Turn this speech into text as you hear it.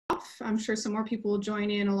off. I'm sure some more people will join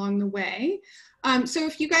in along the way. So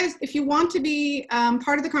if you want to be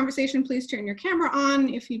part of the conversation, please turn your camera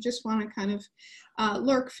on. If you just want to kind of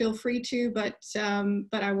lurk, feel free to, but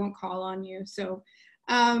I won't call on you. So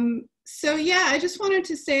yeah, I just wanted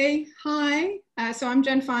to say hi. So I'm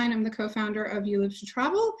Jen Fine. I'm the co-founder of You Live to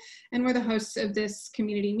Travel, and we're the hosts of this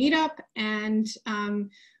community meetup. And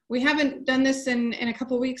we haven't done this in a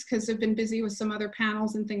couple of weeks because I've been busy with some other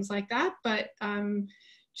panels and things like that, but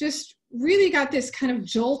just really got this kind of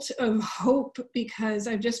jolt of hope because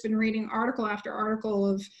I've just been reading article after article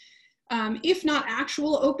of, if not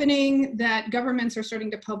actual opening, that governments are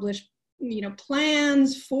starting to publish,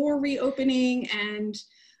 plans for reopening. And,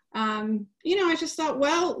 I just thought,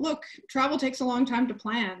 well, look, travel takes a long time to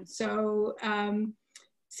plan. So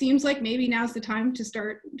seems like maybe now's the time to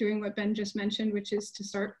start doing what Ben just mentioned, which is to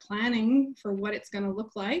start planning for what it's going to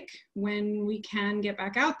look like when we can get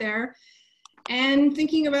back out there, and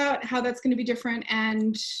thinking about how that's going to be different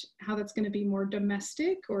and how that's going to be more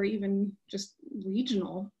domestic or even just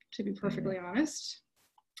regional, to be perfectly honest.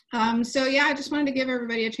 So yeah, I just wanted to give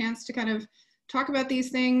everybody a chance to kind of talk about these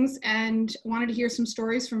things, and wanted to hear some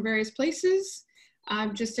stories from various places,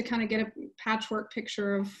 just to kind of get a patchwork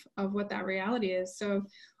picture of what that reality is. So,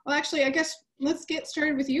 well, actually, I guess let's get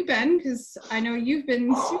started with you, Ben, because I know you've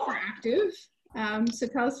been super active. So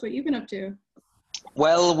tell us what you've been up to.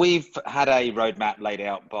 Well, we've had a roadmap laid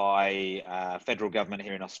out by federal government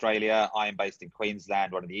here in Australia. I am based in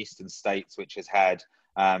Queensland, one of the eastern states, which has had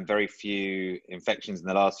very few infections in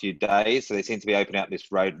the last few days. So they seem to be opening up this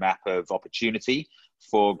roadmap of opportunity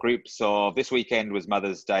for groups of, this weekend was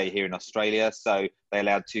Mother's Day here in Australia. So they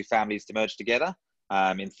allowed 2 families to merge together,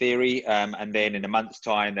 in theory. And then in a month's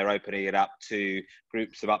time, they're opening it up to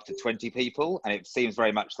groups of up to 20 people. And it seems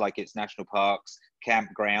very much like it's national parks,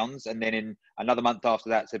 campgrounds. And then in another month after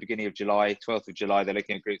that, so beginning of July, 12th of July, they're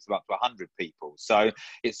looking at groups of up to 100 people. So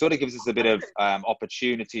it sort of gives us a bit of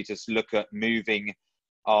opportunity to look at moving.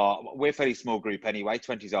 We're a fairly small group anyway.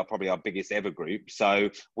 20 is probably our biggest ever group. So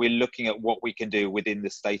we're looking at what we can do within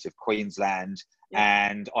the state of Queensland.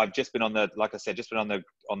 And I've just been on the, like I said, just been on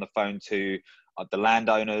the phone to the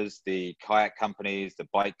landowners, the kayak companies, the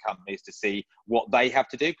bike companies, to see what they have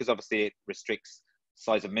to do, because obviously it restricts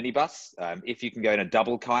size of minibus. If you can go in a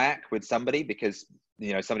double kayak with somebody, because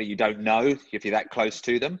somebody you don't know, if you're that close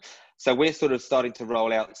to them. So we're sort of starting to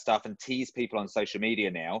roll out stuff and tease people on social media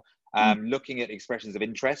now, looking at expressions of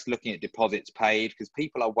interest, looking at deposits paid, because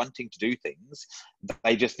people are wanting to do things.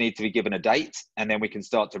 They just need to be given a date, and then we can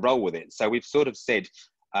start to roll with it. So we've sort of said,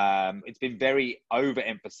 it's been very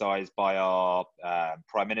overemphasized by our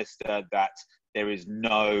Prime Minister that there is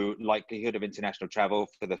no likelihood of international travel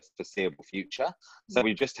for the foreseeable future. So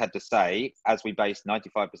we've just had to say, as we base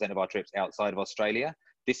 95% of our trips outside of Australia,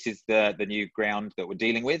 this is the new ground that we're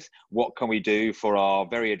dealing with. What can we do for our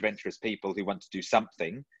very adventurous people who want to do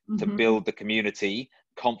something to build the community,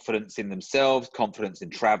 confidence in themselves, confidence in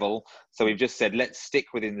travel? So we've just said, let's stick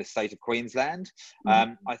within the state of Queensland.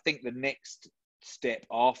 I think the next step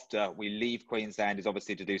after we leave Queensland is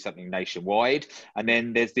obviously to do something nationwide. And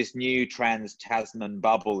then there's this new trans-Tasman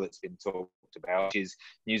bubble that's been talked about, which is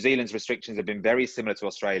New Zealand's restrictions have been very similar to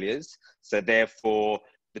Australia's. So therefore,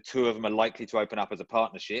 the 2 of them are likely to open up as a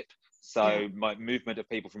partnership. So my movement of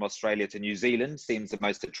people from Australia to New Zealand seems the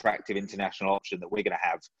most attractive international option that we're going to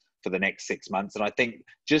have for the next 6 months. And I think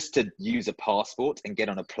just to use a passport and get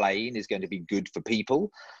on a plane is going to be good for people.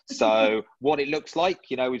 So what it looks like,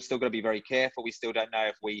 we've still got to be very careful. We still don't know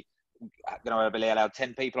if we going to be allowed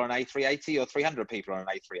 10 people on an A380 or 300 people on an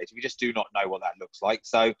A380. We just do not know what that looks like.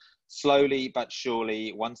 So slowly but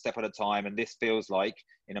surely, one step at a time. And this feels like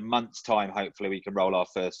in a month's time, hopefully we can roll our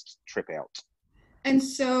first trip out. And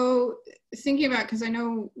so thinking about, because I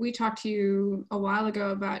know we talked to you a while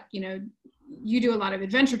ago about, you do a lot of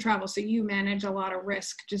adventure travel, so you manage a lot of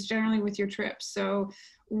risk just generally with your trips. So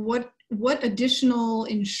what additional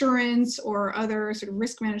insurance or other sort of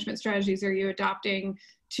risk management strategies are you adopting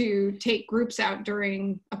to take groups out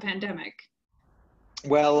during a pandemic?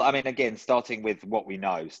 Well, I mean, again, starting with what we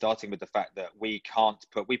know, starting with the fact that we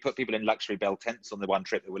put people in luxury bell tents on the one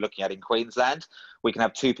trip that we're looking at in Queensland. We can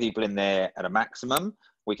have 2 people in there at a maximum.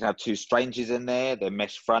 We can have 2 strangers in there. They're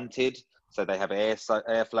mesh fronted, so they have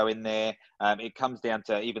airflow in there. It comes down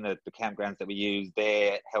to even the campgrounds that we use,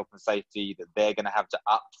 their health and safety, that they're going to have to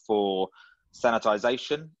up for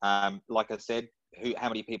sanitisation. Like I said, how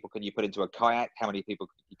many people can you put into a kayak? How many people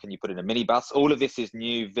can you put in a minibus? All of this is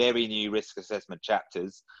new, very new risk assessment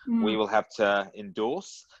chapters we will have to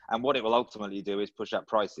endorse. And what it will ultimately do is push up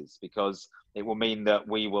prices, because it will mean that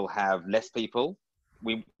we will have less people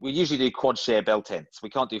we usually do quad share bell tents. We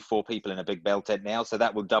can't do 4 people in a big bell tent now, so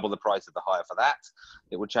that will double the price of the hire for that.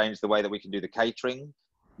 It will change the way that we can do the catering.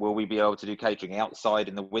 Will we be able to do catering outside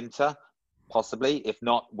in the winter? Possibly. If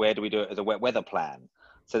not, where do we do it as a wet weather plan?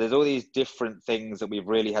 So there's all these different things that we've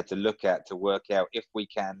really had to look at to work out if we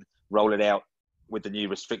can roll it out with the new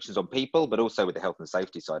restrictions on people, but also with the health and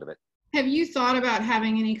safety side of it. Have you thought about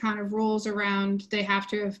having any kind of rules around they have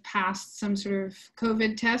to have passed some sort of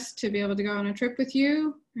COVID test to be able to go on a trip with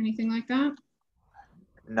you or anything like that?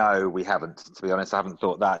 No, we haven't, to be honest. I haven't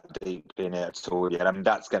thought that deep in it at all yet. I mean,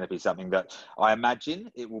 that's going to be something that I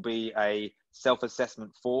imagine it will be a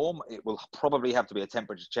self-assessment form. It will probably have to be a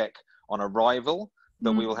temperature check on arrival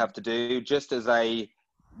that we will have to do, just as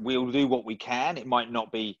we'll do what we can. It might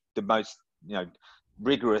not be the most,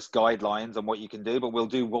 rigorous guidelines on what you can do, but we'll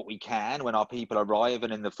do what we can when our people arrive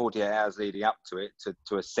and in the 48 hours leading up to it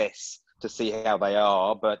to assess, to see how they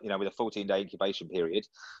are. But, with a 14-day incubation period,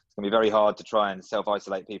 it's going to be very hard to try and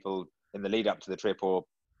self-isolate people in the lead up to the trip or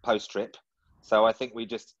post-trip. So I think we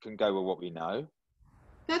just can go with what we know.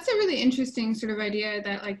 That's a really interesting sort of idea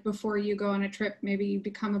that, like, before you go on a trip, maybe you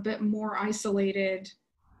become a bit more isolated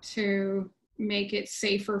to make it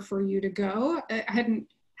safer for you to go. It hadn't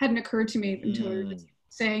occurred to me until we were just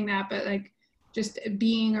saying that, but like just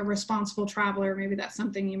being a responsible traveler, maybe that's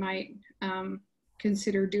something you might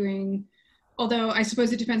consider doing. Although I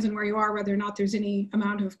suppose it depends on where you are, whether or not there's any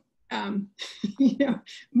amount of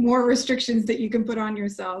more restrictions that you can put on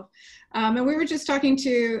yourself. And we were just talking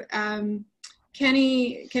to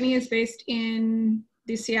Kenny. Kenny is based in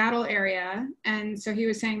the Seattle area, and so he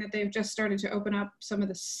was saying that they've just started to open up some of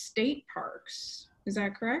the state parks. Is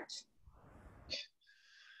that correct?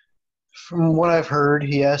 From what I've heard,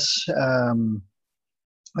 yes. I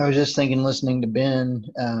was just thinking, listening to Ben,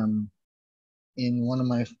 in one of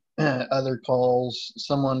my other calls,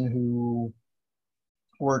 someone who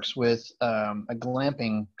works with a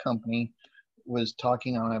glamping company was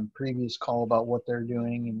talking on a previous call about what they're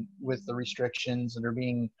doing and with the restrictions that are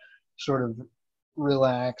being sort of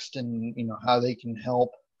relaxed, and how they can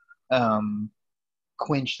help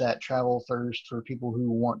quench that travel thirst for people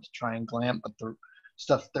who want to try and glamp, but the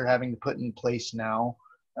stuff they're having to put in place now.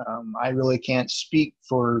 I really can't speak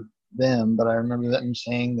for them, but I remember them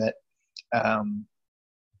saying that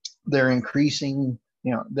they're increasing,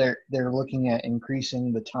 they're looking at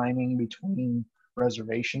increasing the timing between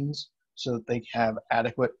reservations so that they have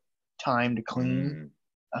adequate time to clean.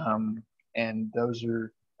 And those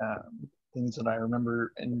are things that I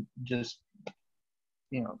remember and just,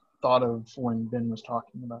 thought of when Ben was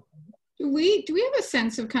talking about that. Do we have a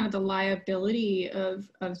sense of kind of the liability of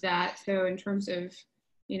that? So in terms of,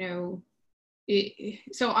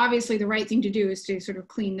 so obviously the right thing to do is to sort of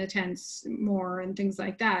clean the tents more and things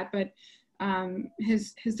like that. But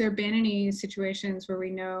has there been any situations where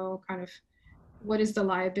we know kind of what is the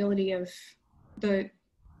liability of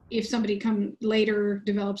if somebody later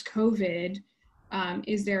develops COVID,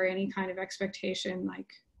 is there any kind of expectation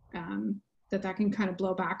like that can kind of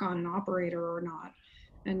blow back on an operator or not?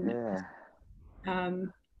 And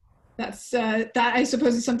that I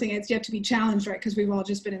suppose is something that's yet to be challenged, right? Because we've all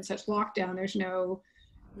just been in such lockdown. There's no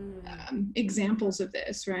examples of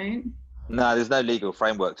this, right? No, there's no legal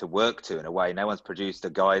framework to work to in a way. No one's produced a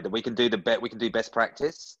guide. We can do best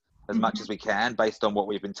practice as much as we can based on what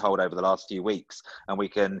we've been told over the last few weeks, and we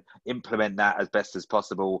can implement that as best as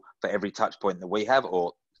possible for every touch point that we have,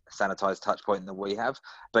 or sanitized touch point that we have.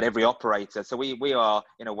 But every operator, so we are,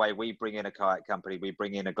 in a way, we bring in a kayak company, we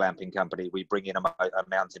bring in a glamping company, we bring in a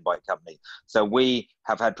mountain bike company. So we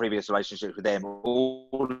have had previous relationships with them.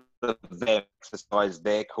 All of them exercised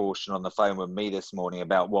their caution on the phone with me this morning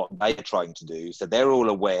about what they're trying to do. So they're all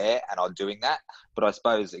aware and are doing that. But I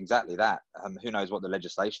suppose exactly that. Who knows what the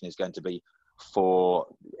legislation is going to be for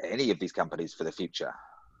any of these companies for the future.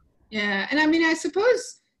 Yeah, and I mean, I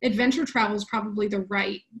suppose adventure travel is probably the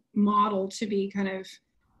right model to be kind of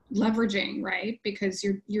leveraging, right? Because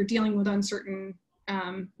you're dealing with uncertain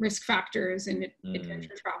risk factors in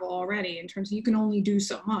adventure travel already, in terms of you can only do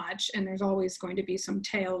so much, and there's always going to be some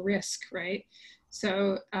tail risk, right?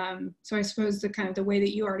 So so I suppose the way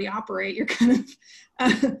that you already operate, you're kind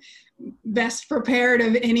of best prepared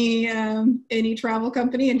of any travel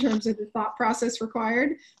company in terms of the thought process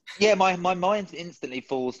required. Yeah, my mind instantly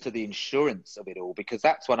falls to the insurance of it all, because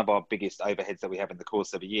that's one of our biggest overheads that we have in the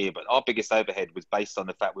course of a year. But our biggest overhead was based on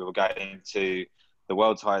the fact we were going to the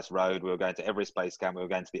world's highest road, we were going to Everest Base Camp, we were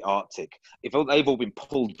going to the Arctic. If they've all been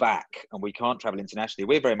pulled back and we can't travel internationally,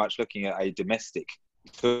 we're very much looking at a domestic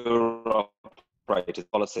tour operator's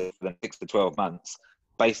policy for the 6 to 12 months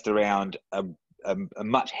based around a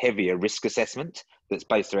much heavier risk assessment that's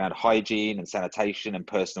based around hygiene and sanitation and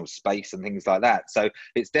personal space and things like that. So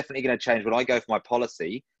it's definitely going to change. When I go for my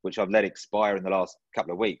policy, which I've let expire in the last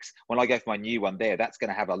couple of weeks, when I go for my new one there, that's going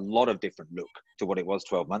to have a lot of different look to what it was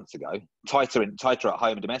 12 months ago. Tighter at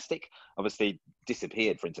home and domestic, obviously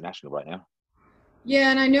disappeared for international right now.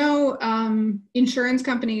 Yeah, and I know insurance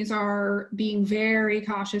companies are being very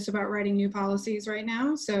cautious about writing new policies right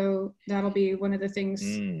now. So that'll be one of the things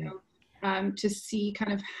to see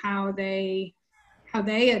kind of how they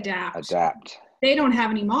adapt. They don't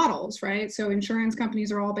have any models, right? So insurance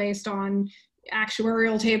companies are all based on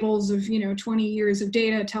actuarial tables of 20 years of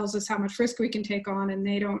data tells us how much risk we can take on, and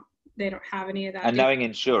they don't have any of that. And knowing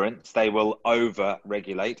insurance, they will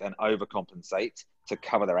over-regulate and overcompensate to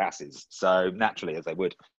cover their asses. So naturally, as they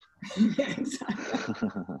would. Yeah, exactly.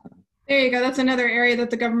 There you go. That's another area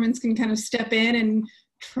that the governments can kind of step in and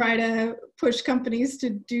try to push companies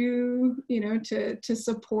to do, to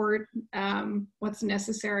support what's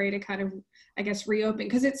necessary to kind of, I guess, reopen.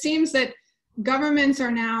 Because it seems that governments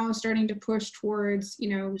are now starting to push towards,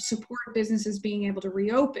 support businesses being able to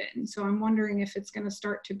reopen. So I'm wondering if it's going to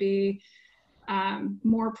start to be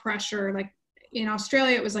more pressure. Like in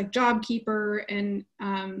Australia, it was like JobKeeper, and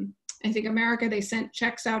I think America, they sent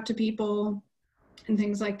checks out to people and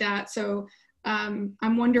things like that. So I'm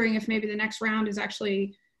wondering if maybe the next round is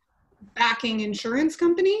actually backing insurance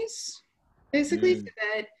companies, basically,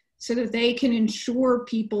 so that they can insure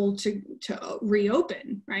people to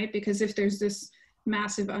reopen, right? Because if there's this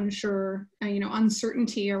massive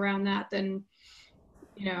uncertainty around that, then,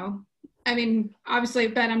 I mean, obviously,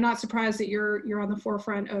 Ben, I'm not surprised that you're on the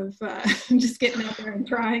forefront of just getting out there and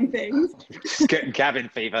trying things. Just getting cabin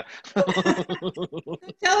fever.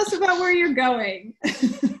 Tell us about where you're going.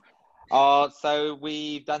 So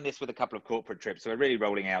we've done this with a couple of corporate trips. So we're really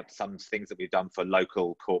rolling out some things that we've done for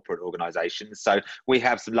local corporate organizations. So we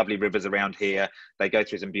have some lovely rivers around here. They go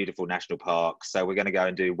through some beautiful national parks. So we're going to go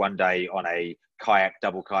and do one day on a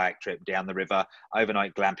double kayak trip down the river,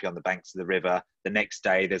 overnight glamping on the banks of the river. The next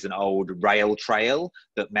day, there's an old rail trail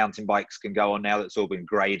that mountain bikes can go on now that's all been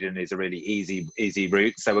graded and is a really easy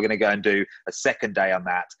route. So we're going to go and do a second day on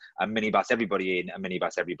that, and minibus everybody in and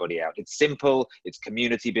minibus everybody out. It's simple. It's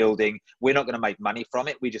community building. We're not going to make money from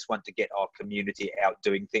it. We just want to get our community out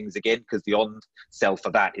doing things again, because the on sell for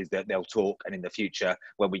that is that they'll talk, and in the future,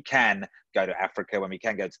 when we can go to Africa, when we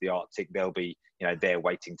can go to the Arctic, they'll be, there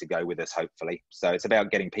waiting to go with us, hopefully. So it's about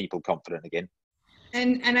getting people confident again.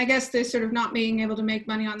 And I guess they're sort of not being able to make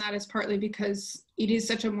money on that is partly because it is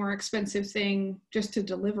such a more expensive thing just to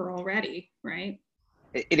deliver already, right?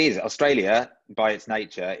 It is. Australia, by its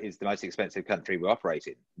nature, is the most expensive country we operate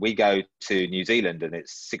in. We go to New Zealand and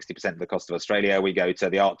it's 60% of the cost of Australia. We go to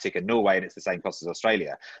the Arctic and Norway and it's the same cost as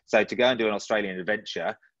Australia. So to go and do an Australian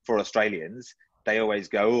adventure for Australians, they always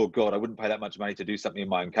go, oh God, I wouldn't pay that much money to do something in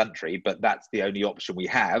my own country, but that's the only option we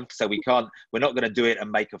have. So we're not going to do it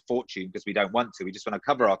and make a fortune because we don't want to. We just want to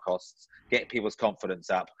cover our costs, get people's confidence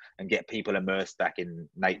up, and get people immersed back in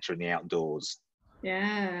nature and the outdoors.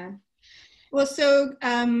 Yeah. Well, so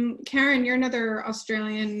Karen, you're another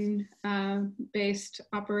Australian based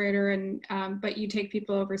operator, and but you take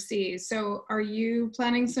people overseas. So are you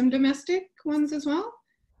planning some domestic ones as well?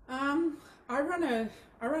 I run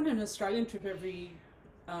an Australian trip every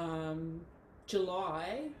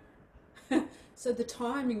July. So the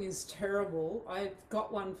timing is terrible. I've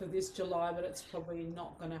got one for this July, but it's probably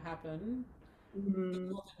not going to happen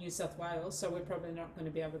in northern New South Wales, so we're probably not going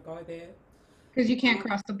to be able to go there. Because you can't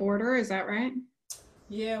cross the border, is that right?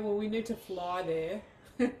 Yeah, well, we need to fly there.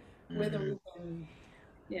 Whether we can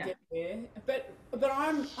get there. But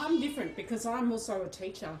I'm different because I'm also a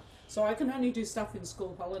teacher, so I can only do stuff in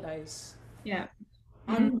school holidays. Yeah.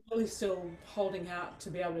 I'm really still holding out to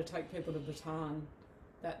be able to take people to Bhutan.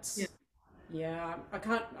 That's I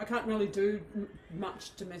can't really do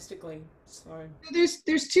much domestically. So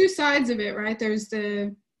there's two sides of it, right? There's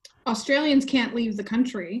the Australians can't leave the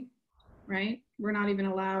country, right? We're not even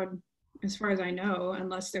allowed, as far as I know,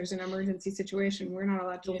 unless there's an emergency situation, we're not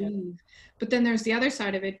allowed to leave. But then there's the other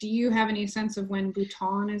side of it. Do you have any sense of when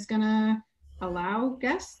Bhutan is gonna allow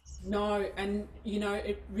guests? No, and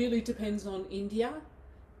it really depends on India,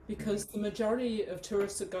 because the majority of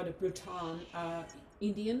tourists that go to Bhutan are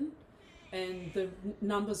Indian, and the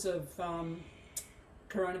numbers of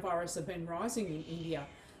coronavirus have been rising in India.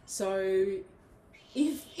 So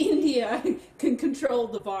if India can control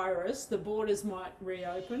the virus, the borders might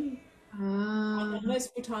reopen. Unless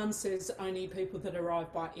Bhutan says only people that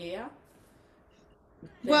arrive by air.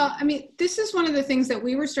 Well, I mean, this is one of the things that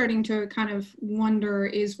we were starting to kind of wonder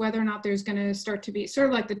is whether or not there's going to start to be sort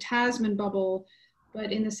of like the Tasman bubble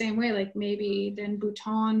But in the same way, like maybe then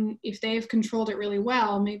Bhutan, if they've controlled it really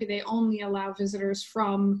well, maybe they only allow visitors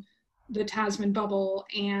from the Tasman bubble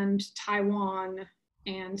and Taiwan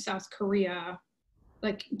and South Korea.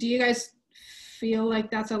 Like, do you guys feel like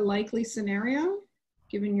that's a likely scenario,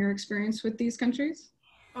 given your experience with these countries?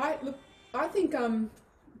 I think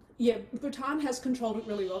yeah, Bhutan has controlled it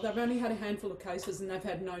really well. They've only had a handful of cases and they've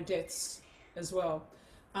had no deaths as well.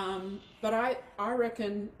 But I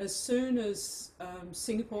reckon as soon as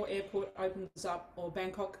Singapore airport opens up or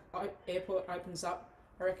Bangkok airport opens up,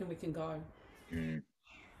 I reckon we can go. Mm.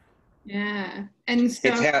 Yeah, and so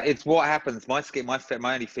it's what happens. My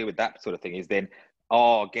only fear with that sort of thing is then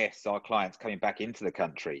our guests, our clients coming back into the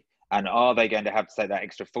country, and are they going to have to take that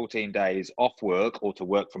extra 14 days off work or to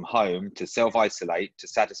work from home to self-isolate to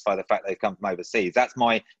satisfy the fact they've come from overseas? That's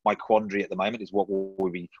my quandary at the moment, is what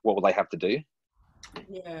will they have to do?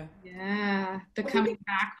 Yeah, the coming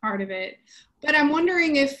back part of it. But I'm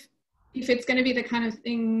wondering if it's going to be the kind of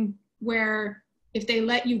thing where if they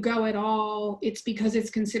let you go at all, it's because it's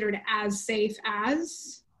considered as safe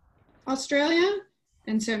as Australia.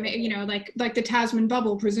 And so, you know, like the Tasman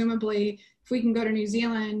bubble, presumably, if we can go to New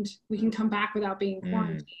Zealand, we can come back without being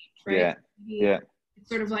quarantined, right? Yeah. It's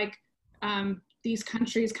sort of like these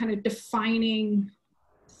countries kind of defining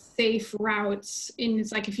safe routes. And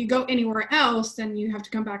it's like, if you go anywhere else, then you have to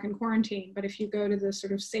come back in quarantine. But if you go to the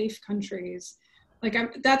sort of safe countries, like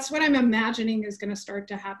that's what I'm imagining is going to start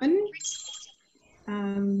to happen.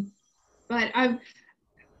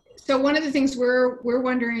 So one of the things we're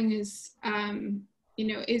wondering is, you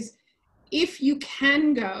know, is if you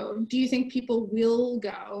can go, do you think people will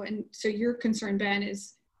go? And so your concern, Ben,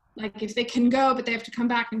 is like, if they can go, but they have to come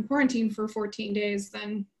back in quarantine for 14 days,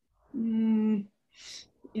 then,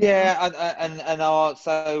 so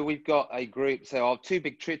we've got a group. So our two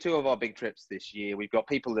of our big trips this year, we've got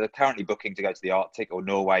people that are currently booking to go to the Arctic or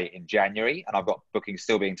Norway in January, and I've got bookings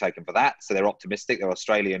still being taken for that. So they're optimistic. They're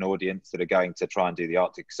Australian audience that are going to try and do the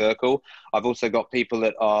Arctic Circle. I've also got people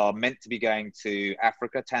that are meant to be going to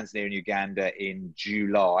Africa, Tanzania and Uganda in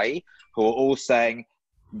July, who are all saying,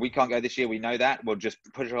 we can't go this year, we know that. We'll just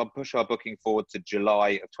push our booking forward to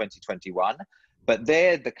July of 2021. But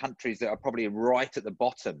they're the countries that are probably right at the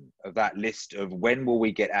bottom of that list of when will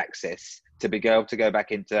we get access to be able to go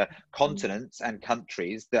back into continents and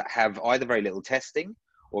countries that have either very little testing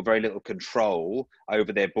or very little control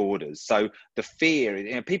over their borders. So the fear,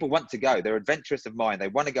 you know, people want to go, they're adventurous of mind, they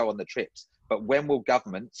want to go on the trips, but when will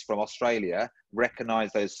governments from Australia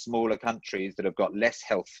recognise those smaller countries that have got less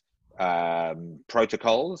health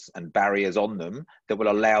protocols and barriers on them that will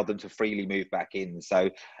allow them to freely move back in? So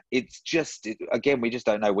it's just, again, we just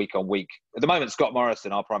don't know week on week. At the moment, Scott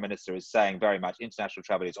Morrison, our Prime Minister, is saying very much international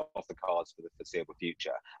travel is off the cards for the foreseeable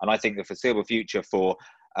future. And I think the foreseeable future for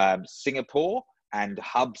Singapore and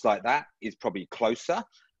hubs like that is probably closer.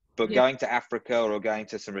 But going to Africa or going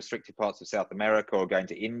to some restricted parts of South America or going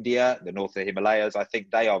to India, the north of the Himalayas, I think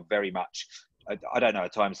they are very much, I don't know a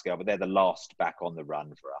timescale, but they're the last back on the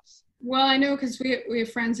run for us. Well, I know because we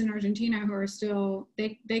have friends in Argentina who are still,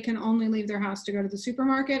 they can only leave their house to go to the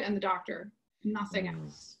supermarket and the doctor, nothing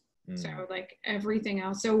else. So like everything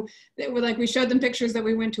else. So they were like, we showed them pictures that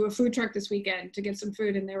we went to a food truck this weekend to get some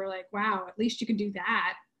food, and they were like, wow, at least you can do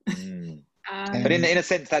that. But in a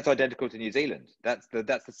sense, that's identical to New Zealand. That's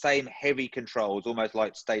the same heavy controls, almost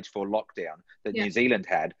like stage 4 lockdown that New Zealand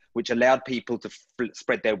had, which allowed people to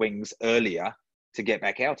spread their wings earlier to get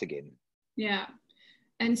back out again. Yeah.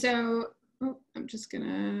 And so, I'm just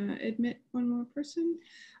gonna admit one more person.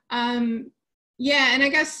 Yeah, and I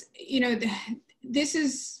guess, you know, this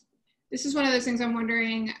is one of those things I'm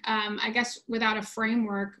wondering, I guess without a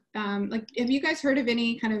framework, like, have you guys heard of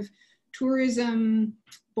any kind of tourism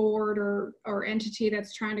board or entity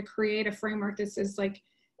that's trying to create a framework that says, like,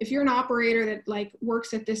 if you're an operator that like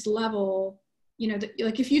works at this level, you know,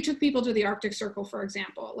 like if you took people to the Arctic Circle, for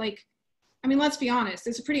example, like, I mean, let's be honest,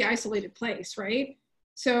 it's a pretty isolated place, right?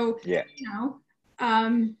 So, you know,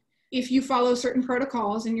 if you follow certain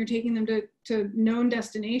protocols and you're taking them to known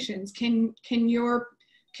destinations, can your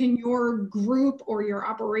group or your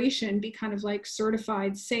operation be kind of like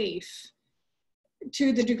certified safe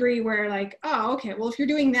to the degree where, like, oh, okay, well, if you're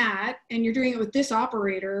doing that and you're doing it with this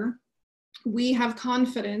operator, we have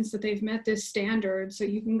confidence that they've met this standard, so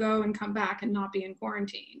you can go and come back and not be in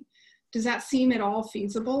quarantine. Does that seem at all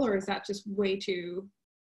feasible, or is that just way too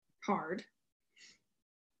hard?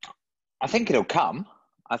 I think it'll come.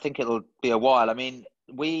 I think it'll be a while. I mean,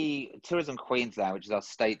 Tourism Queensland, which is our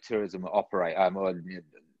state tourism operator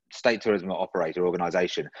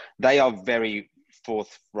organisation, they are very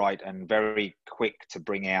forthright and very quick to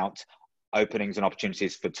bring out openings and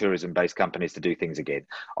opportunities for tourism-based companies to do things again.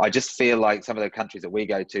 I just feel like some of the countries that we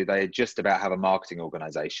go to, they just about have a marketing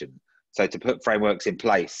organization. So to put frameworks in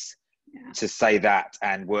place to say that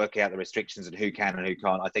and work out the restrictions and who can and who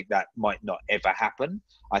can't, I think that might not ever happen.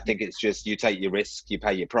 I think it's just you take your risk, you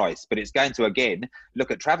pay your price. But it's going to, again,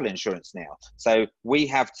 look at travel insurance now. So we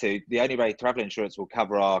have to, the only way travel insurance will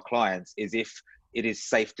cover our clients is if it is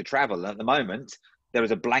safe to travel. At the moment, there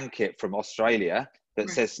is a blanket from Australia that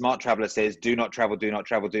says Smart Traveller says do not travel, do not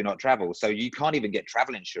travel, do not travel. So you can't even get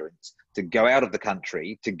travel insurance to go out of the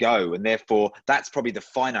country to go. And therefore, that's probably the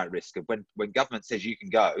finite risk of when government says you can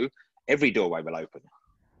go, every doorway will open.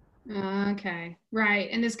 Okay, right.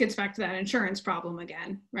 And this gets back to that insurance problem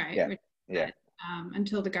again, right?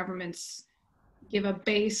 Until the governments give a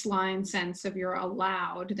baseline sense of you're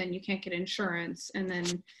allowed, then you can't get insurance. And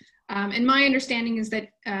then, and my understanding is that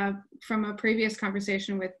from a previous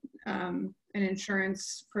conversation with an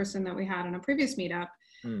insurance person that we had on a previous meetup,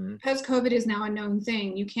 because COVID is now a known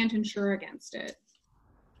thing, you can't insure against it.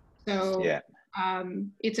 So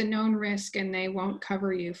it's a known risk and they won't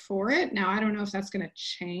cover you for it. Now, I don't know if that's going to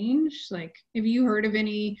change. Like, have you heard of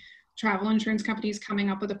any travel insurance companies coming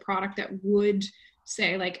up with a product that would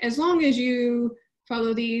say, like, as long as you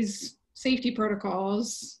follow these safety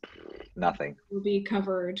protocols, nothing will be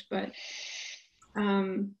covered? But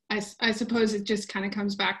I suppose it just kind of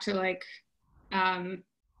comes back to like,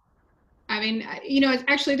 I mean, you know,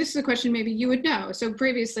 actually, this is a question maybe you would know. So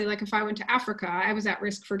previously, like if I went to Africa, I was at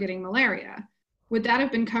risk for getting malaria. Would that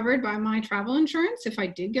have been covered by my travel insurance if I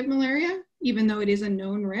did get malaria, even though it is a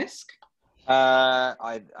known risk?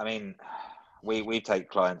 I mean, we take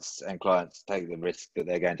clients take the risk that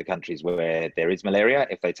they're going to countries where there is malaria.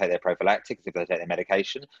 If they take their prophylactics, if they take their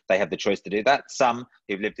medication, they have the choice to do that. Some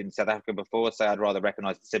who've lived in South Africa before say, I'd rather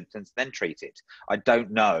recognize the symptoms than treat it. I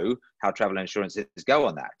don't know how travel insurances go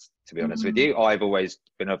on that, to be honest with you. I've always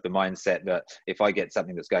been of the mindset that if I get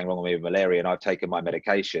something that's going wrong with me with malaria and I've taken my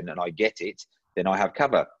medication and I get it, then I have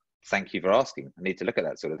cover. Thank you for asking. I need to look at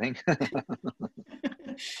that sort of thing.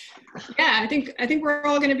 Yeah, I think we're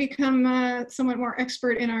all going to become somewhat more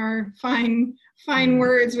expert in our fine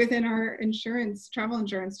words within our travel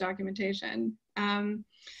insurance documentation.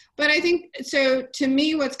 But I think, so to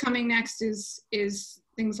me, what's coming next is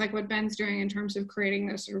things like what Ben's doing in terms of creating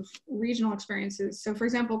those sort of regional experiences. So for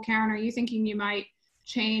example, Karen, are you thinking you might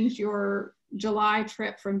change your July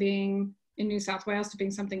trip from being in New South Wales to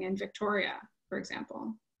being something in Victoria, for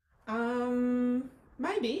example?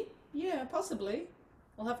 Maybe, yeah, possibly.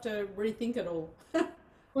 I'll have to rethink it all.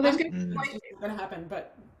 Well, there's going to happen,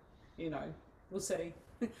 but you know, we'll see.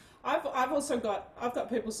 I've also got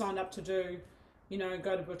people signed up to do, you know,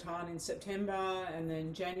 go to Bhutan in September and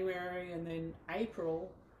then January and then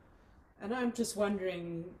April, and I'm just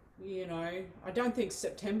wondering, you know, I don't think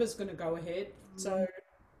September's going to go ahead, so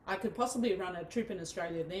I could possibly run a trip in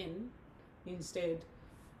Australia then instead.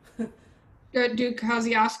 Do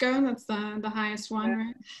Kosciuszko, that's the highest one,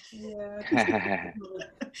 right? Yeah.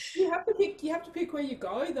 You have to pick where you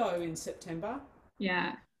go though in September.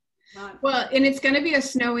 Yeah. Well, and it's going to be a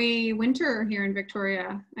snowy winter here in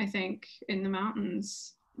Victoria, I think, in the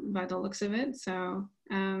mountains by the looks of it. So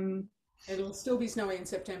it'll still be snowy in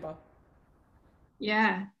September.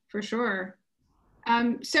 Yeah, for sure.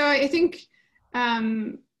 So I think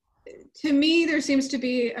to me there seems to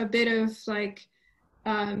be a bit of like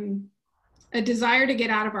a desire to get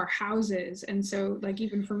out of our houses. And so like,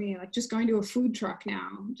 even for me, like just going to a food truck now,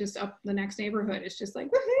 just up the next neighborhood, is just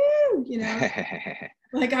like, woohoo, you know,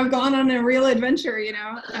 like I've gone on a real adventure, you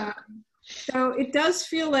know? So it does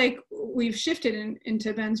feel like we've shifted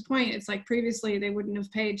into Ben's point. It's like previously they wouldn't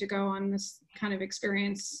have paid to go on this kind of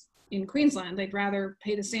experience in Queensland. They'd rather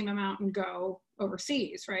pay the same amount and go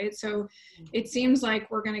overseas, right? So it seems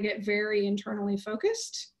like we're gonna get very internally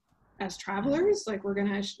focused as travelers. Like we're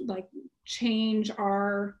gonna like change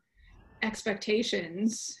our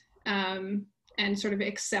expectations and sort of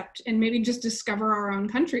accept and maybe just discover our own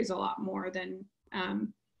countries a lot more than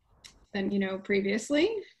you know,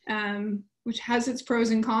 previously, which has its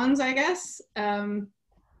pros and cons, I guess.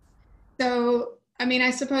 So I mean,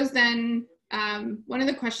 I suppose then one of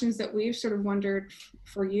the questions that we've sort of wondered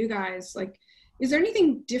for you guys, like, is there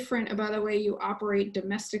anything different about the way you operate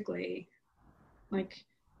domestically, like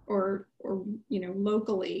or you know,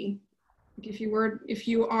 locally? Like if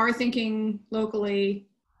you are thinking locally,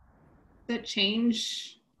 that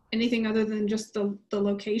change anything other than just the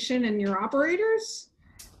location and your operators?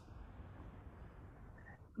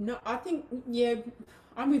 No, I think, yeah,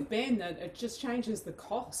 I'm with Ben that it just changes the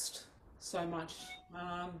cost so much.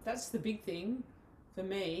 That's the big thing for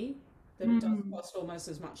me, that it does cost almost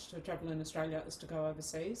as much to travel in Australia as to go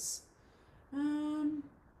overseas.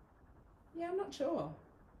 Yeah, I'm not sure.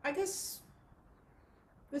 I guess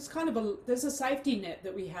there's a safety net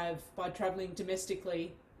that we have by travelling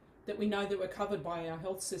domestically, that we know that we're covered by our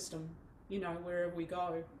health system, wherever we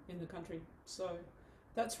go in the country. So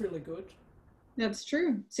that's really good. That's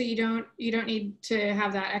true. So you don't need to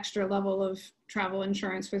have that extra level of travel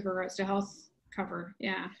insurance with regards to health cover.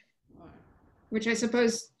 Yeah. Right. Which I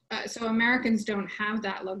suppose, so Americans don't have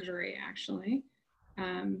that luxury actually.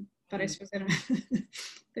 But I suppose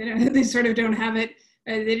they sort of don't have it.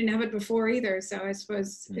 They didn't have it before either. So I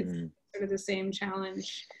suppose it's sort of the same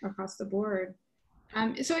challenge across the board.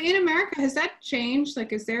 So in America, has that changed?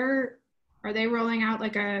 Like, are they rolling out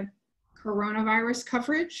like a coronavirus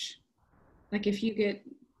coverage? Like if you get,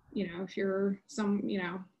 if you're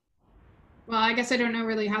well, I guess I don't know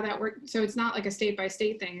really how that works. So it's not like a state by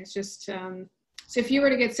state thing. It's just, so if you were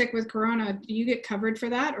to get sick with corona, do you get covered for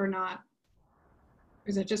that or not? Or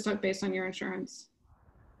is it just based on your insurance?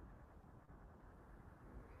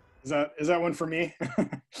 Is that one for me?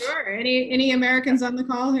 Sure. Any Americans on the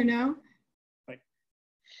call who know? Like,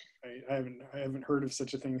 I haven't heard of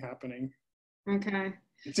such a thing happening. Okay.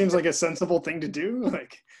 It seems like a sensible thing to do.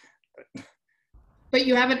 But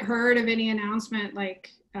you haven't heard of any announcement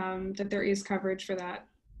like that there is coverage for that?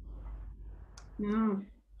 No.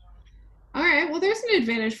 All right. Well, there's an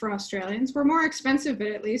advantage for Australians. We're more expensive, but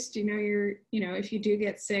at least if you do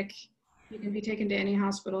get sick, you can be taken to any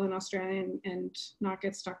hospital in Australia and not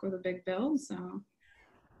get stuck with a big bill. So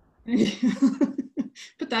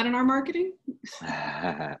put that in our marketing.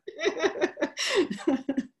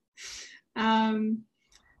 I'm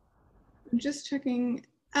just checking.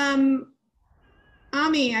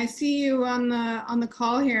 Ami, I see you on the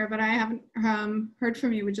call here, but I haven't heard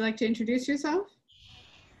from you. Would you like to introduce yourself?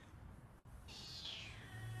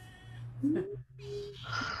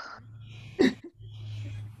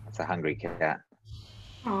 That's a hungry cat.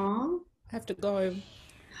 Aw. I have to go.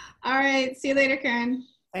 All right. See you later, Karen.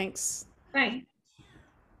 Thanks. Bye.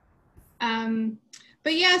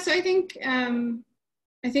 But yeah, so I think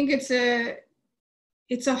it's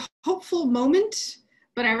a hopeful moment,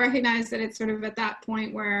 but I recognize that it's sort of at that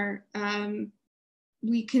point where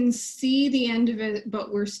we can see the end of it,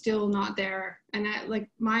 but we're still not there. And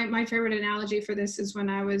my favorite analogy for this is when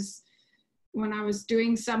I was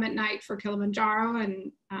doing summit night for Kilimanjaro,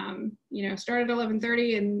 and started at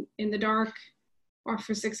 11:30 and in the dark, walked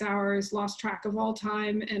for 6 hours, lost track of all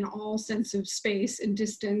time and all sense of space and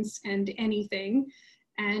distance and anything,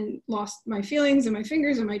 and lost my feelings and my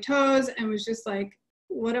fingers and my toes, and was just like,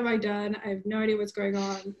 what have I done? I have no idea what's going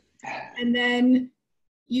on. And then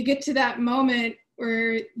you get to that moment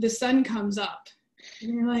where the sun comes up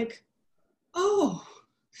and you're like, oh.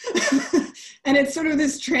 And it's sort of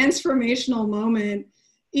this transformational moment,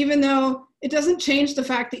 even though it doesn't change the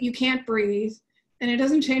fact that you can't breathe, and it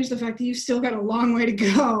doesn't change the fact that you've still got a long way to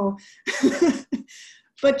go.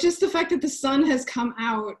 But just the fact that the sun has come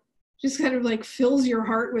out just kind of like fills your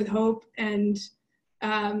heart with hope and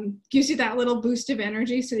gives you that little boost of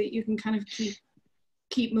energy so that you can kind of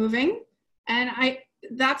keep moving. And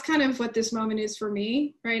that's kind of what this moment is for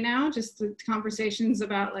me right now, just the conversations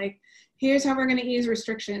about like, here's how we're going to ease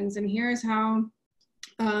restrictions, and here's how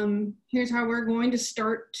we're going to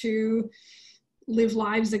start to live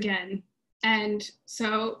lives again. And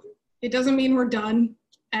so it doesn't mean we're done,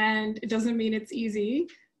 and it doesn't mean it's easy,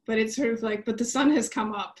 but it's sort of like, but the sun has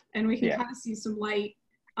come up and we can kind of see some light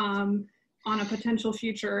on a potential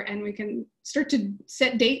future, and we can start to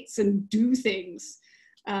set dates and do things.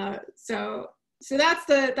 So that's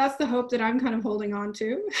the hope that I'm kind of holding on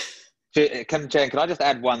to. Jen, can I just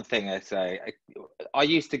add one thing? I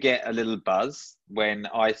used to get a little buzz when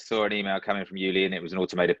I saw an email coming from YouLi and it was an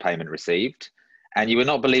automated payment received. And you would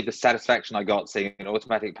not believe the satisfaction I got seeing an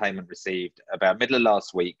automatic payment received about middle of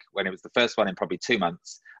last week, when it was the first one in probably 2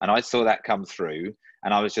 months. And I saw that come through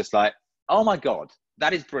and I was just like, oh my God,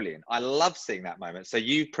 that is brilliant. I love seeing that moment. So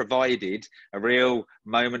you provided a real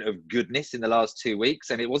moment of goodness in the last 2 weeks.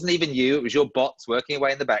 And it wasn't even you, it was your bots working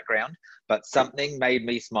away in the background. But something made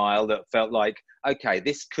me smile that felt like, okay,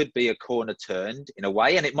 this could be a corner turned in a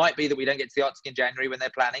way. And it might be that we don't get to the Arctic in January when they're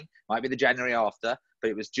planning, might be the January after, but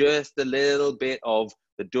it was just a little bit of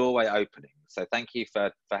the doorway opening. So thank you for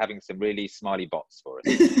having some really smiley bots for us.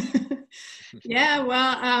 Yeah,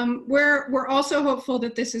 well, we're also hopeful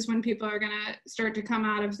that this is when people are going to start to come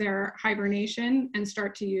out of their hibernation and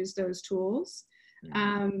start to use those tools.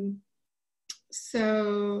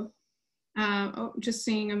 Just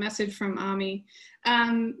seeing a message from Ami.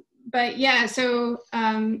 But yeah, so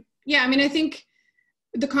yeah, I mean, I think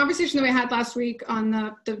the conversation that we had last week on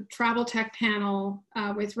the travel tech panel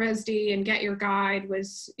with Resdi and Get Your Guide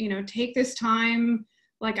was, you know, take this time.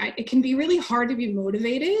 Like it can be really hard to be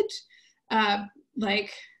motivated.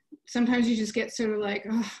 Like sometimes you just get sort of like,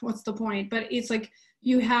 oh, what's the point? But it's like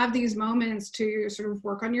you have these moments to sort of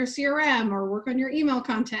work on your CRM or work on your email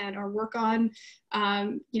content or work on,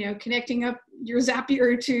 you know, connecting up your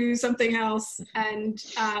Zapier to something else and,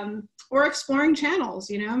 or exploring channels,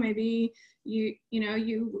 you know, maybe you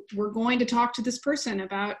were going to talk to this person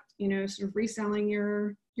about, you know, sort of reselling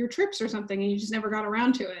your trips or something and you just never got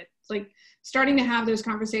around to it. It's like starting to have those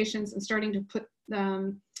conversations and starting to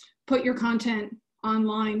put your content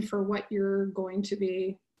online for what you're going to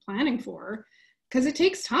be planning for, because it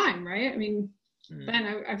takes time, right? I mean,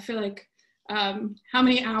 Ben, I feel like how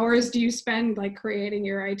many hours do you spend like creating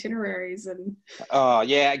your itineraries? And oh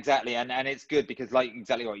yeah, exactly. And it's good because like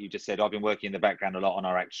exactly what you just said, I've been working in the background a lot on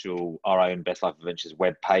our own Best Life Adventures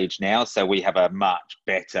web page now. So we have a much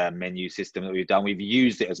better menu system that we've done. We've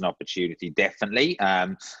used it as an opportunity, definitely.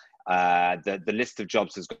 The list of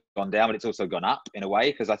jobs has gone down, but it's also gone up in a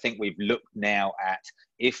way, because I think we've looked now at,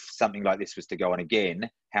 if something like this was to go on again,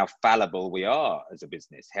 how fallible we are as a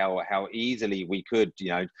business, how easily we could, you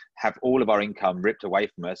know, have all of our income ripped away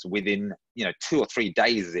from us within, you know, 2 or 3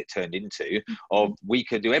 days, as it turned into, of we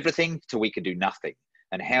could do everything to we could do nothing.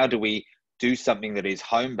 And how do we do something that is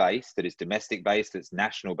home-based, that is domestic-based, that's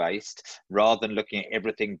national-based, rather than looking at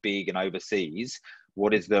everything big and overseas?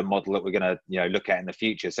 What is the model that we're going to, you know, look at in the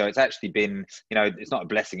future? So it's actually been, you know, it's not a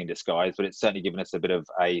blessing in disguise, but it's certainly given us a bit of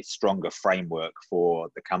a stronger framework for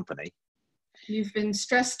the company. You've been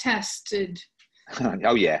stress tested.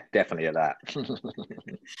 Oh yeah, definitely at that.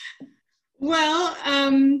 Well,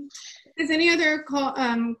 if there's any other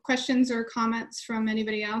questions or comments from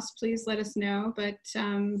anybody else, please let us know. But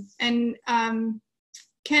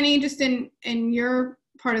Kenny, just in your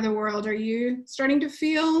part of the world, are you starting to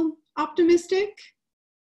feel optimistic?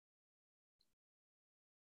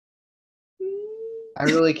 I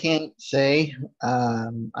really can't say.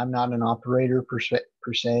 I'm not an operator per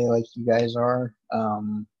se like you guys are.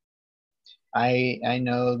 I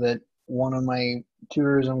know that one of my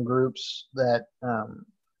tourism groups that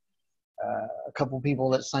a couple people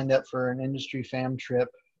that signed up for an industry fam trip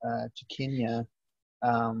to Kenya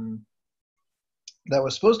that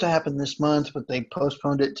was supposed to happen this month, but they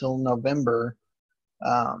postponed it till November.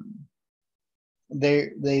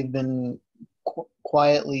 They've been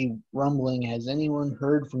quietly rumbling, has anyone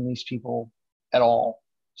heard from these people at all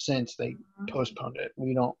since they postponed it?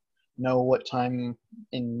 We don't know what time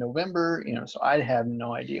in November, you know, so I have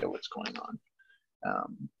no idea what's going on.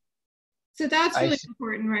 So that's really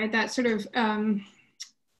important, right? That sort of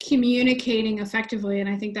communicating effectively. And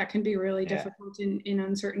I think that can be really difficult in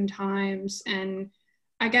uncertain times. And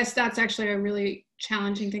I guess that's actually a really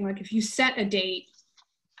challenging thing. Like if you set a date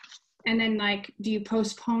and then like, do you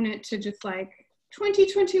postpone it to just like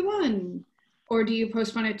 2021? Or do you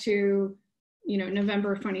postpone it to, you know,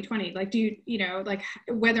 November of 2020? Like, do you, you know, like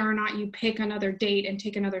whether or not you pick another date and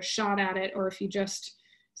take another shot at it, or if you just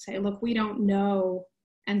say, look, we don't know.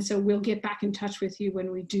 And so we'll get back in touch with you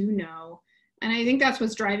when we do know. And I think that's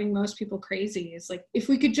what's driving most people crazy is like, if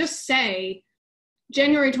we could just say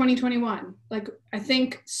January 2021, like I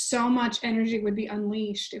think so much energy would be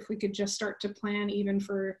unleashed if we could just start to plan even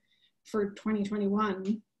for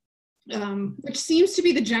 2021, which seems to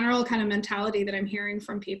be the general kind of mentality that I'm hearing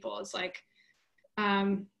from people. It's like,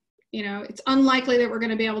 you know, it's unlikely that we're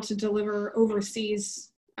going to be able to deliver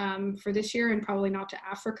overseas for this year, and probably not to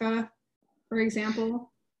Africa, for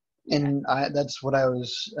example. And that's what I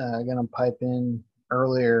was going to pipe in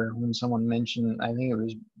earlier when someone mentioned, I think it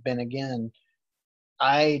was Ben again.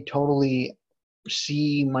 I totally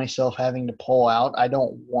see myself having to pull out. I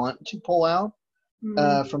don't want to pull out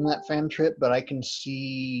from that fam trip, but I can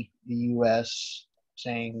see the U.S.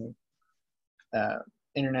 saying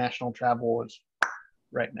international travel is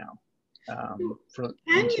right now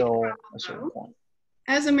until a certain point.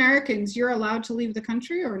 As Americans, you're allowed to leave the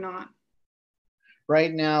country or not?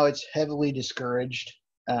 Right now, it's heavily discouraged.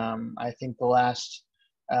 I think the last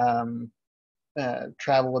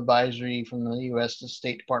travel advisory from the U.S.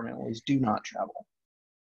 State Department was do not travel.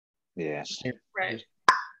 Yeah. Right.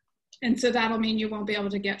 And so that'll mean you won't be able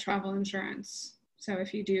to get travel insurance. So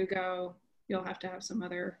if you do go, you'll have to have some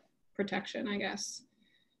other protection, I guess.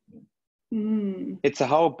 It's a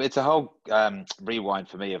whole rewind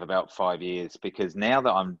for me of about 5 years, because now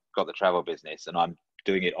that I've got the travel business and I'm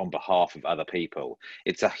doing it on behalf of other people,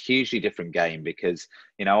 it's a hugely different game, because,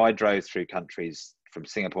 you know, I drove through countries from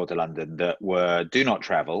Singapore to London that were do not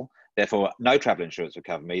travel, Therefore, no travel insurance would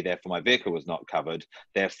cover me. Therefore, my vehicle was not covered.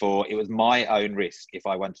 Therefore, it was my own risk if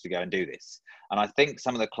I wanted to go and do this. And I think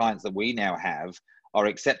some of the clients that we now have are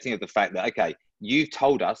accepting of the fact that, okay, you've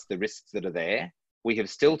told us the risks that are there. We have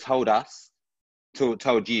still told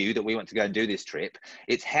you that we want to go and do this trip.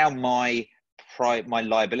 It's how my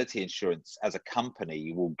liability insurance as a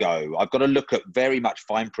company will go. I've got to look at very much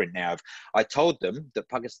fine print now. I told them that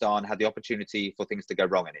Pakistan had the opportunity for things to go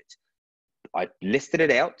wrong in it. I listed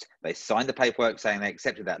it out. They signed the paperwork saying they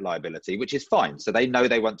accepted that liability, which is fine. So they know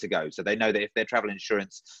they want to go. So they know that if their travel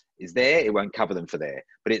insurance is there, it won't cover them for there.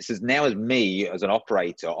 But it's now as me, as an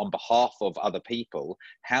operator, on behalf of other people,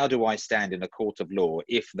 how do I stand in a court of law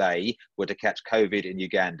if they were to catch COVID in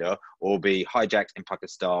Uganda, or be hijacked in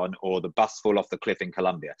Pakistan, or the bus fall off the cliff in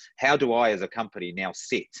Colombia? How do I, as a company, now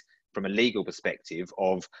sit from a legal perspective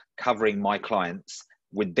of covering my clients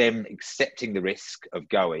with them accepting the risk of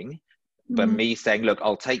going, but me saying, look,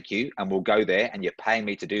 I'll take you and we'll go there and you're paying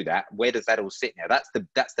me to do that? Where does that all sit now? That's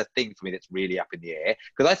the thing for me that's really up in the air.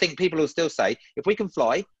 Because I think people will still say, if we can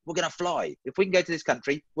fly, we're going to fly. If we can go to this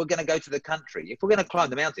country, we're going to go to the country. If we're going to climb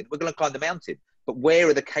the mountain, we're going to climb the mountain. But where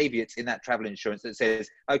are the caveats in that travel insurance that says,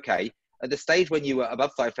 okay, at the stage when you were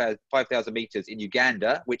above 5,000 meters in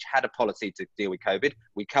Uganda, which had a policy to deal with COVID,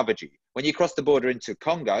 we covered you. When you crossed the border into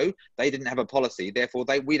Congo, they didn't have a policy. Therefore,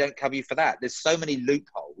 we don't cover you for that. There's so many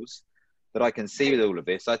loopholes that I can see with all of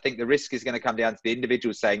this. I think the risk is going to come down to the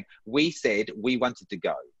individual saying, we said we wanted to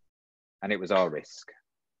go, and it was our risk.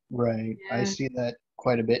 Right. Yeah. I see that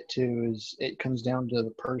quite a bit too. Is it comes down to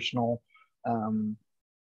the personal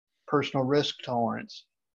risk tolerance.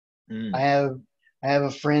 I have a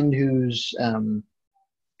friend who's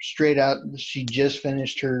straight out. She just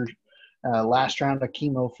finished her last round of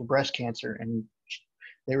chemo for breast cancer, and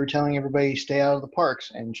they were telling everybody stay out of the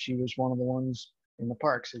parks, and she was one of the ones in the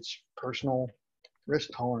parks. It's personal risk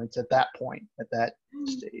tolerance at that point, at that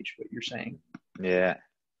stage, what you're saying. Yeah,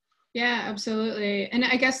 absolutely. And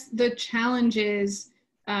I guess the challenge is,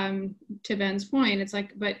 to Ben's point, it's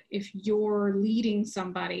like, but if you're leading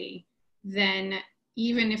somebody, then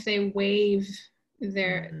even if they waive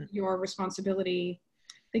your responsibility,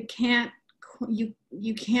 they can't,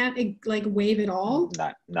 you can't like waive it all.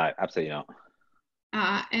 No, absolutely not.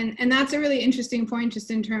 And that's a really interesting point,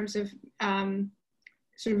 just in terms of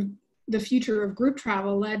sort of the future of group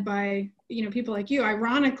travel led by, people like you.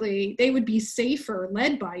 Ironically, they would be safer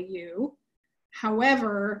led by you.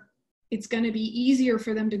 However, it's going to be easier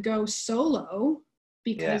for them to go solo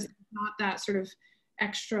because it's not that sort of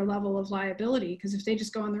extra level of liability. Because if they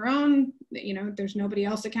just go on their own, there's nobody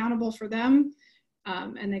else accountable for them,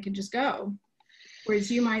 and they can just go.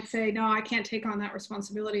 Whereas you might say, no, I can't take on that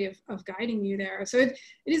responsibility of guiding you there. So it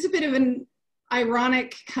is a bit of an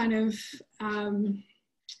ironic kind of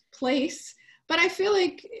place. But I feel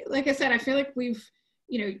like I said, I feel like we've,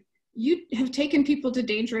 you have taken people to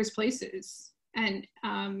dangerous places. And,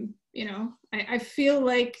 I feel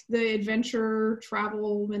like the adventure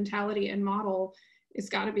travel mentality and model has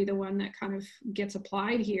got to be the one that kind of gets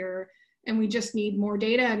applied here. And we just need more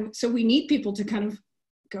data. And so we need people to kind of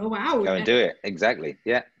go out and do it. Exactly.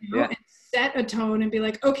 Yeah. And set a tone and be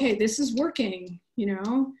like, okay, this is working,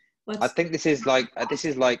 I think this is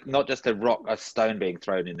like not just a stone being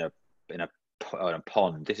thrown in a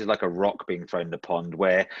pond. This is like a rock being thrown in a pond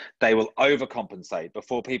where they will overcompensate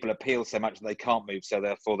before people appeal so much that they can't move. So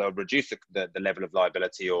therefore they'll reduce the level of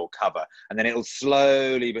liability or cover, and then it'll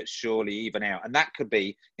slowly but surely even out. And that could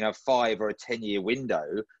be, 5 or a 10-year window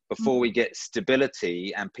before we get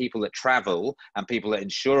stability, and people that travel and people that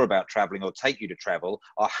insure about traveling or take you to travel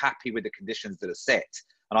are happy with the conditions that are set.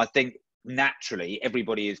 And I think naturally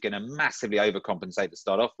everybody is going to massively overcompensate to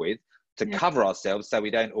start off with, to cover ourselves so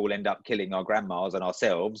we don't all end up killing our grandmas and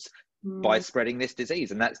ourselves by spreading this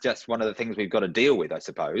disease. And that's just one of the things we've got to deal with, I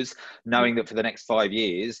suppose, knowing that for the next 5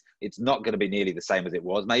 years, it's not going to be nearly the same as it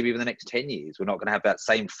was. Maybe even the next 10 years, we're not going to have that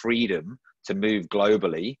same freedom to move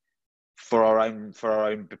globally for our own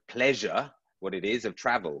pleasure, what it is of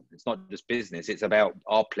travel. It's not just business, it's about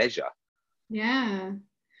our pleasure. Yeah.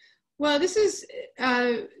 Well, this is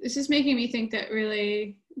making me think that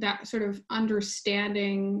really that sort of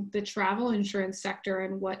understanding the travel insurance sector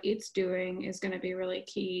and what it's doing is going to be really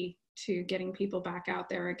key to getting people back out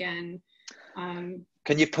there again.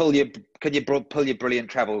 Can you pull your brilliant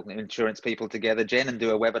travel insurance people together, Jen, and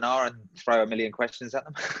do a webinar and throw a million questions at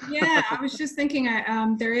them? Yeah, I was just thinking,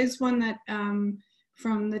 there is one that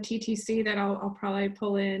from the TTC that I'll probably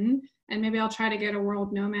pull in, and maybe I'll try to get a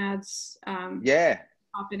World Nomads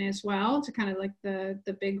pop in as well, to kind of like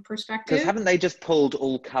the big perspective. Because haven't they just pulled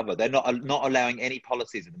all cover? They're not allowing any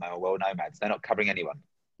policies at the moment, World Nomads. They're not covering anyone.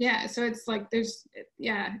 Yeah. So it's like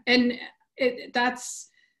yeah. And it's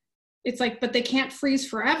like, but they can't freeze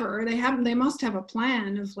forever. They must have a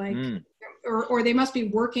plan of like, or they must be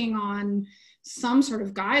working on some sort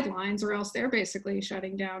of guidelines, or else they're basically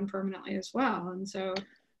shutting down permanently as well. And so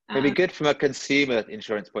it'd be good from a consumer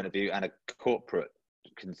insurance point of view and a corporate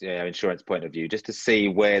insurance point of view, just to see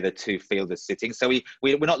where the two fields are sitting. So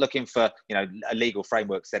we're not looking for, you know, a legal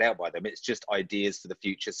framework set out by them. It's just ideas for the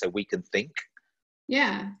future so we can think.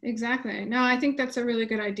 Yeah, exactly. No, I think that's a really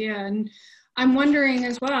good idea. And I'm wondering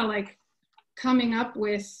as well, like coming up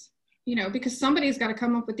with, you know, because somebody's got to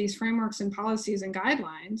come up with these frameworks and policies and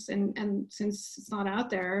guidelines. And since it's not out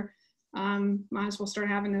there, might as well start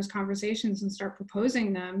having those conversations and start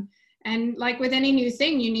proposing them. And like with any new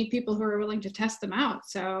thing, you need people who are willing to test them out.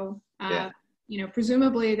 So, you know,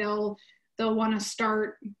 presumably they'll want to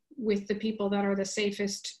start with the people that are the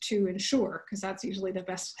safest to insure, because that's usually the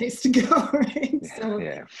best place to go, right?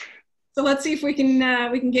 So let's see if we can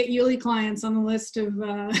get YouLi clients on the list of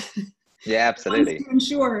yeah, absolutely, to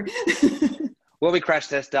insure. We'll be crash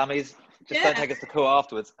test dummies. Just don't take us to court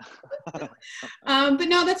afterwards. But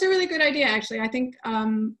no, that's a really good idea, actually. I think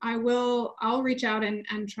I'll reach out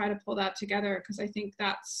and try to pull that together, because I think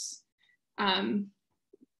that's,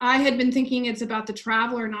 I had been thinking it's about the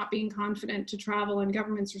traveler not being confident to travel and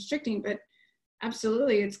governments restricting, but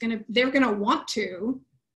absolutely they're gonna want to,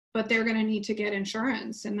 but they're gonna need to get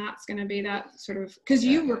insurance, and that's gonna be that sort of, because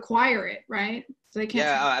you require it, right? So they can't.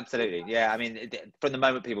 Yeah, absolutely. Yeah, I mean, from the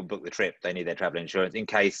moment people book the trip, they need their travel insurance in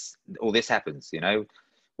case all this happens. You know,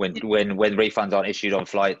 when refunds aren't issued on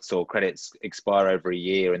flights or credits expire over a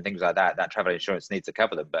year and things like that, that travel insurance needs to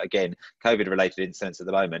cover them. But again, COVID-related incidents at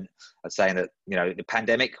the moment are saying that, you know, the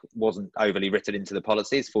pandemic wasn't overly written into the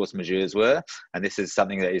policies, force majeures were, and this is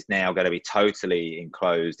something that is now going to be totally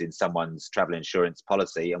enclosed in someone's travel insurance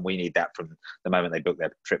policy, and we need that from the moment they book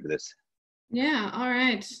their trip with us. Yeah. All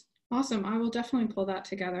right. Awesome. I will definitely pull that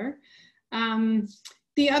together.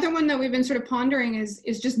 The other one that we've been sort of pondering is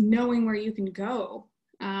just knowing where you can go.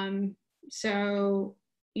 So,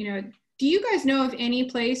 you know, do you guys know of any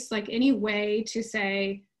place, like any way to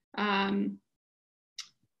say,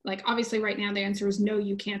 like obviously right now the answer is no,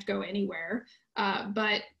 you can't go anywhere.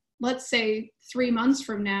 But let's say 3 months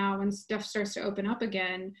from now when stuff starts to open up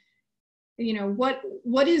again, you know,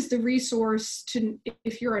 what is the resource to,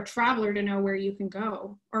 if you're a traveler, to know where you can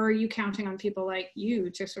go? Or are you counting on people like you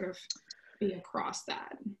to sort of be across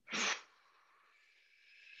that?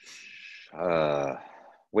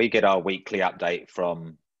 We get our weekly update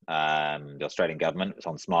from the Australian government. It's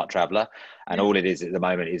on Smart Traveller, and all it is at the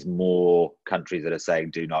moment is more countries that are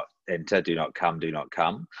saying do not enter, do not come, do not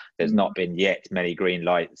come. There's not been yet many green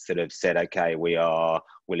lights that have said, okay, we are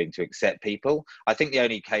willing to accept people. I think the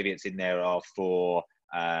only caveats in there are for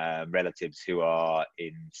relatives who are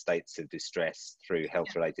in states of distress through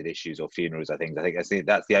health-related issues or funerals. I think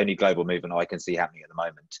that's the only global movement I can see happening at the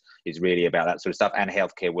moment, is really about that sort of stuff, and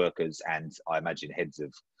healthcare workers, and I imagine heads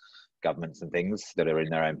of governments and things that are in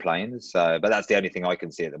their own planes. So, but that's the only thing I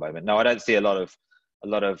can see at the moment. No, I don't see a lot of.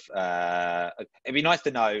 It'd be nice to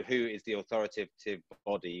know who is the authoritative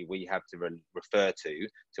body we have to refer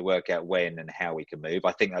to work out when and how we can move.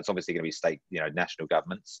 I think that's obviously going to be state, you know, national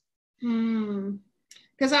governments.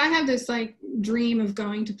 Because I have this like dream of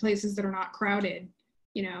going to places that are not crowded,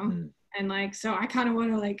 you know, and like, so I kind of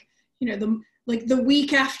want to, like, you know, the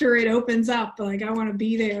week after it opens up, like I want to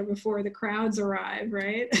be there before the crowds arrive,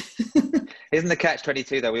 right? Isn't the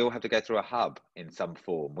catch-22 though? We all have to go through a hub in some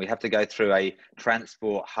form. We have to go through a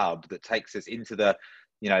transport hub that takes us into the,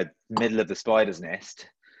 you know, middle of the spider's nest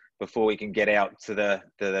before we can get out to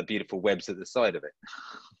the beautiful webs at the side of it.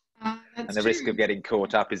 And the risk of getting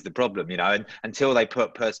caught up is the problem, you know, and until they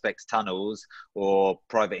put perspex tunnels or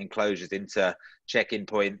private enclosures into check-in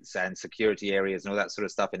points and security areas and all that sort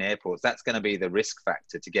of stuff in airports, that's going to be the risk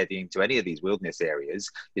factor to getting into any of these wilderness areas.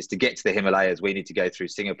 Is to get to the Himalayas, we need to go through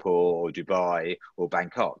Singapore or Dubai or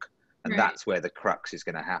Bangkok. And that's where the crux is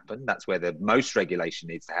going to happen. That's where the most regulation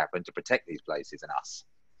needs to happen to protect these places and us.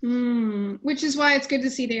 Which is why it's good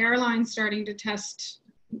to see the airlines starting to test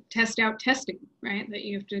out testing, right? That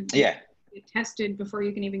you have to get tested before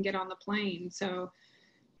you can even get on the plane. So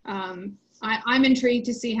I'm intrigued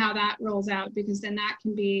to see how that rolls out, because then that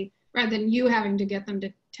can be, rather than you having to get them to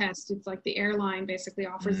test, it's like the airline basically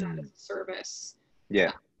offers that as a service.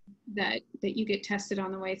 That you get tested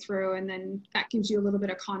on the way through, and then that gives you a little bit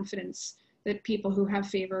of confidence that people who have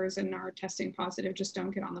fevers and are testing positive just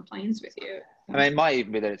don't get on the planes with you. I mean, it might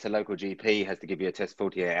even be that it's a local GP has to give you a test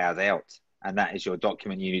 48 hours out and that is your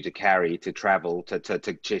document you need to carry to travel,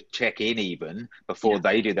 to check in even before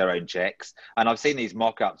they do their own checks. And I've seen these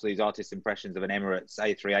mock-ups, these artist impressions of an Emirates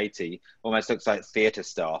A380, almost looks like theatre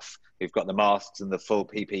staff who've got the masks and the full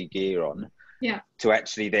PP gear on, to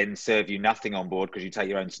actually then serve you nothing on board because you take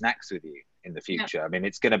your own snacks with you in the future. I mean,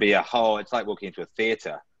 it's going to be it's like walking into a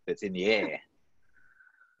theatre that's in the air.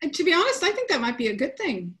 And to be honest, I think that might be a good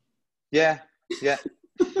thing. Yeah.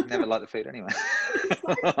 Never liked the food anyway.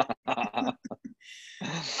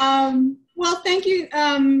 Well, thank you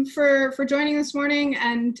for joining this morning,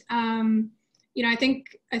 and you know, I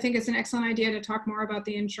think it's an excellent idea to talk more about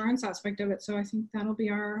the insurance aspect of it. So I think that'll be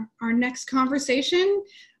our next conversation.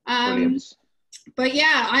 Brilliant. But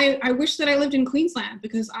yeah, I wish that I lived in Queensland,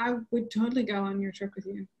 because I would totally go on your trip with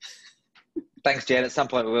you. Thanks, Jen. At some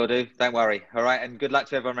point we will do. Don't worry. All right. And good luck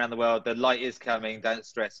to everyone around the world. The light is coming. Don't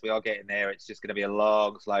stress. We are getting there. It's just going to be a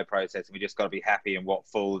long, slow process. And we just got to be happy in what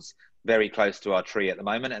falls very close to our tree at the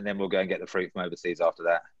moment. And then we'll go and get the fruit from overseas after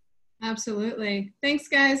that. Absolutely. Thanks,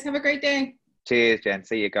 guys. Have a great day. Cheers, Jen.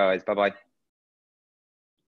 See you guys. Bye-bye.